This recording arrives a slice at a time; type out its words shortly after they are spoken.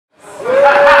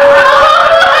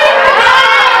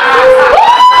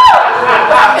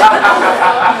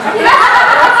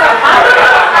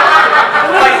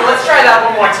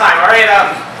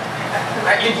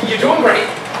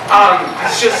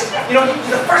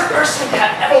first person to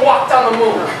ever walk on the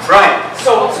moon. Right.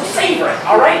 So savor it,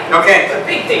 all right? Okay. It's a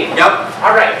big deal. Yep.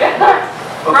 All right.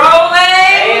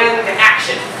 Rolling. And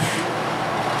action.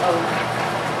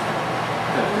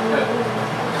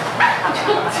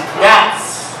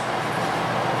 That's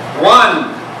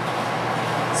one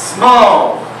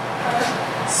small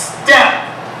step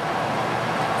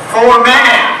for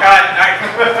man.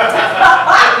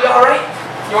 You all right?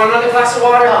 You want another glass of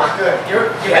water? Oh, good.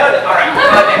 You're good? All right.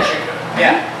 Well, that makes you good.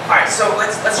 Yeah. All right, so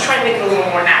let's try and make it a little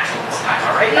more natural this time,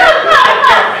 all right? Yeah.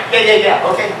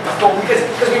 Okay. Well, because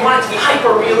we want it to be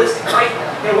hyper-realistic, right?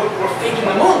 You know, we're faking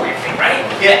the moon landing, right?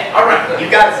 Yeah. All right. You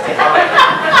got it. All right.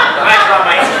 I got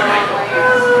my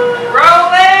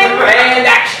Rolling. and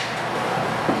action.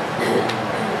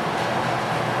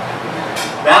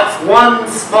 That's one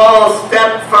small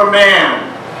step for man.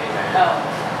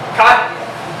 Cut.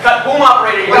 Boom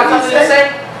operator. You got What did something you to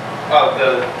say? Oh,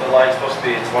 the line's supposed to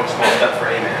be, it's one small step for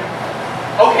a man.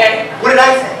 Okay. What did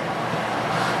I say?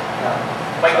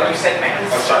 Michael, you said man. I'm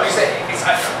sorry. You said,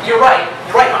 you're right.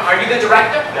 You're right. Are you the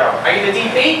director? No. Are you the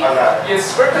DP? I'm not. You're the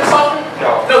script consultant?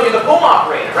 No. No, you're the boom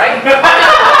operator, right? And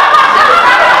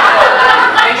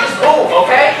just boom,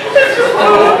 okay?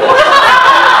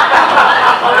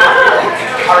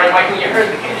 All right, Michael, you heard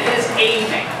it. It is a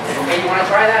man. Okay, you want to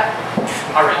try that?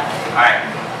 All right.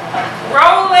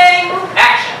 Rolling.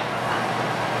 Action.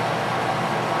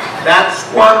 That's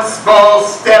one small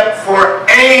step for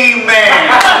a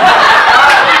man.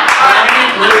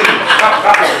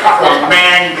 For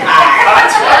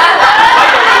mankind.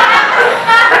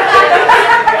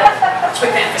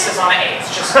 With emphasis on the A.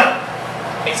 It's just,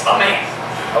 it's a man.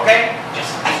 Okay?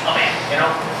 Just a man, you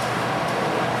know?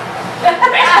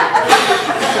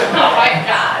 Oh my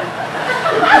God.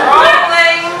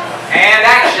 Rolling. And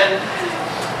action.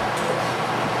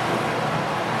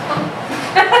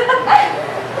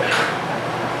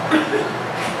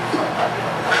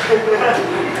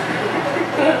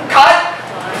 Cut.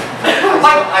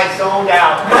 I zoned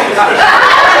out.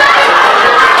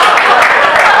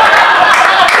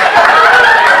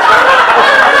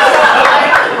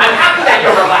 I'm happy that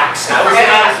you're relaxed. I was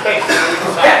out of space.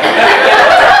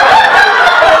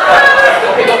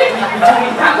 Okay, we do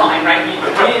need that line, right? We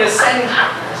need to send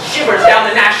shivers down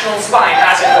the national spine,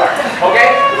 as it were. Okay?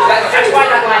 That's why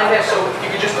that line there, so you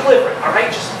can just deliver it, all right?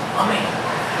 Just a man.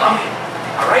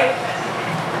 All right?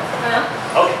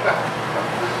 Okay.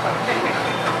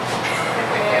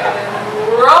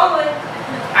 Rolling.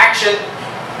 Action.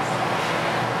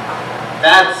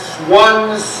 That's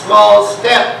one small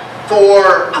step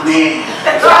for a man.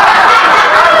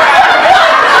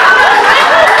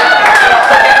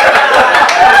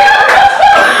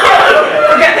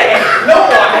 Forget that. No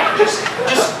one. Just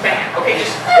man. Okay,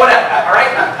 just whatever. All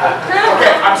right?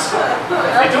 Okay, I'm sorry.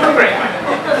 You're doing great, Mike.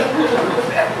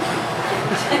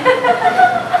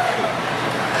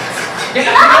 You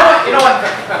know what?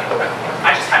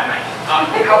 I just had an idea.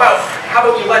 How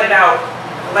about you let it out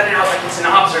like it's an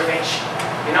observation.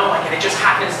 You know, like, and it just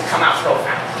happens to come out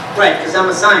profound. Right, because I'm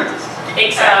a scientist.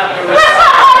 Exactly.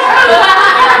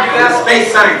 I'm a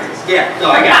space scientist. Yeah.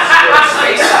 No, I got it.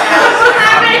 Space science.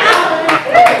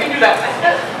 You can do that.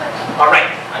 All right,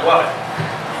 I love it.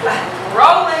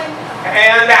 Rolling.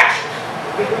 And action.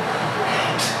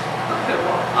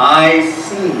 I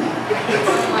see.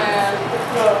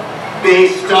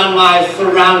 Based on my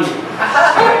surroundings,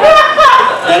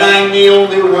 that I'm the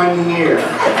only one here.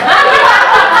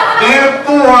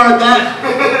 Therefore, that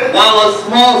while a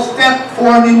small step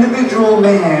for an individual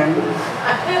man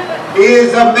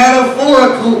is a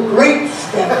metaphorical great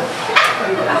step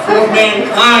for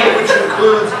mankind, which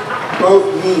includes both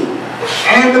me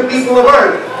and the people of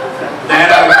Earth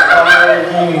that are following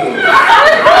me.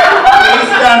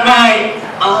 Based on my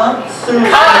observation.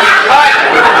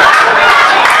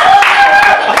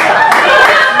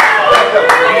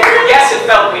 Yes, it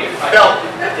felt weird.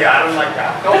 Yeah, I don't like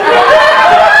that.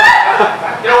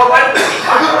 You know what? Why don't we keep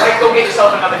on? All right, go get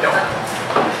yourself another donut.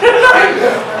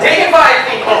 Take it by,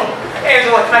 people.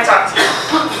 Angela, can I talk to you?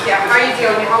 Yeah, how are you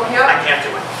doing? You home here? I can't do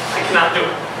it. I cannot do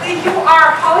it. You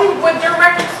are Hollywood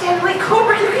director Stanley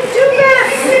Kubrick. You can do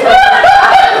this.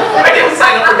 I didn't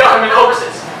sign up for government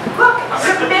hoaxes. Look,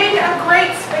 you made a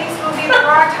great space movie in the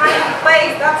wrong time and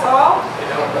place. That's all.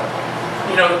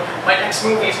 You know, my next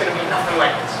movie is going to be nothing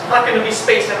like this. It's not going to be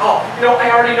space at all. You know,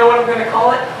 I already know what I'm going to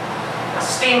call it. A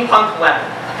steampunk lemon.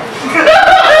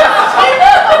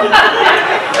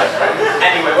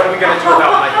 Anyway, what are we going to do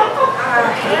about Michael?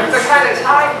 They're trying to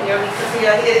tie you because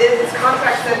his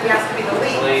contract said he has to be the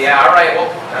lead. Well, yeah, all right.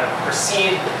 Well,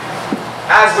 proceed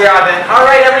as we are then. All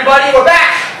right, everybody, we're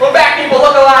back. We're back, people.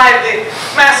 Look alive. The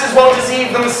masses won't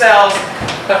deceive themselves.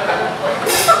 I'm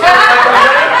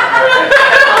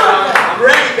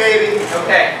ready, baby.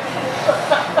 Okay.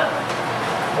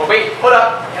 Well, wait, put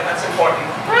up. Yeah, that's important.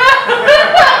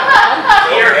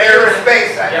 Air and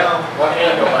space, I Yeah. know. One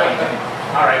hand go like.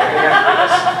 All right, we're gonna do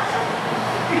this.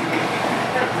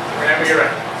 Whenever you're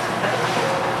ready.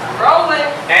 Rolling.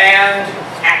 And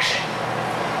action.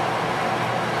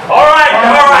 All right.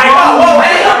 Whoa,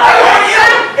 hey, how are you?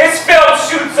 His film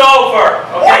shoot's over.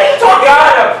 Okay? What are you talking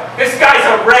about? This guy's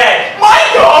a red.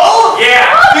 Michael?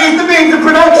 Yeah. He's the means of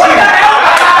production. What the hell?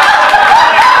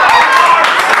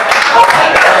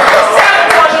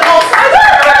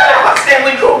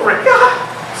 Stanley Kubrick. God.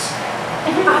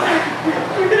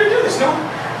 We're gonna do this. No.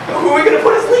 Who are we gonna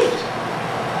put as lead?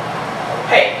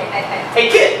 Hey,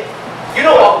 kid. You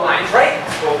know all the lines, right?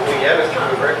 Well, yeah, Mr.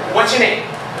 Kubrick. What's your name?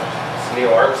 It's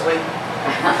Neil Armsley.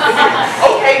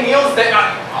 Okay, Neil's the.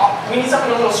 We need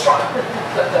something a little stronger.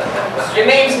 Your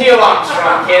name's Neil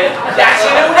Armstrong, kid. That's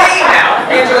your new name now.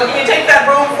 Angela, can you take that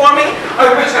broom for me?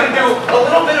 We're just gonna do a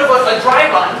little bit of a dry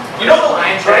run. You know the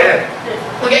lines, right?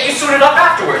 We'll get you suited up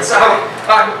afterwards.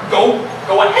 Go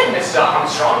ahead, Mr.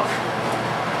 Armstrong.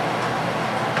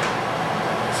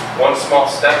 One small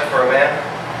step for a man,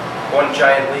 one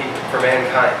giant leap for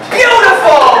mankind.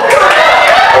 Beautiful!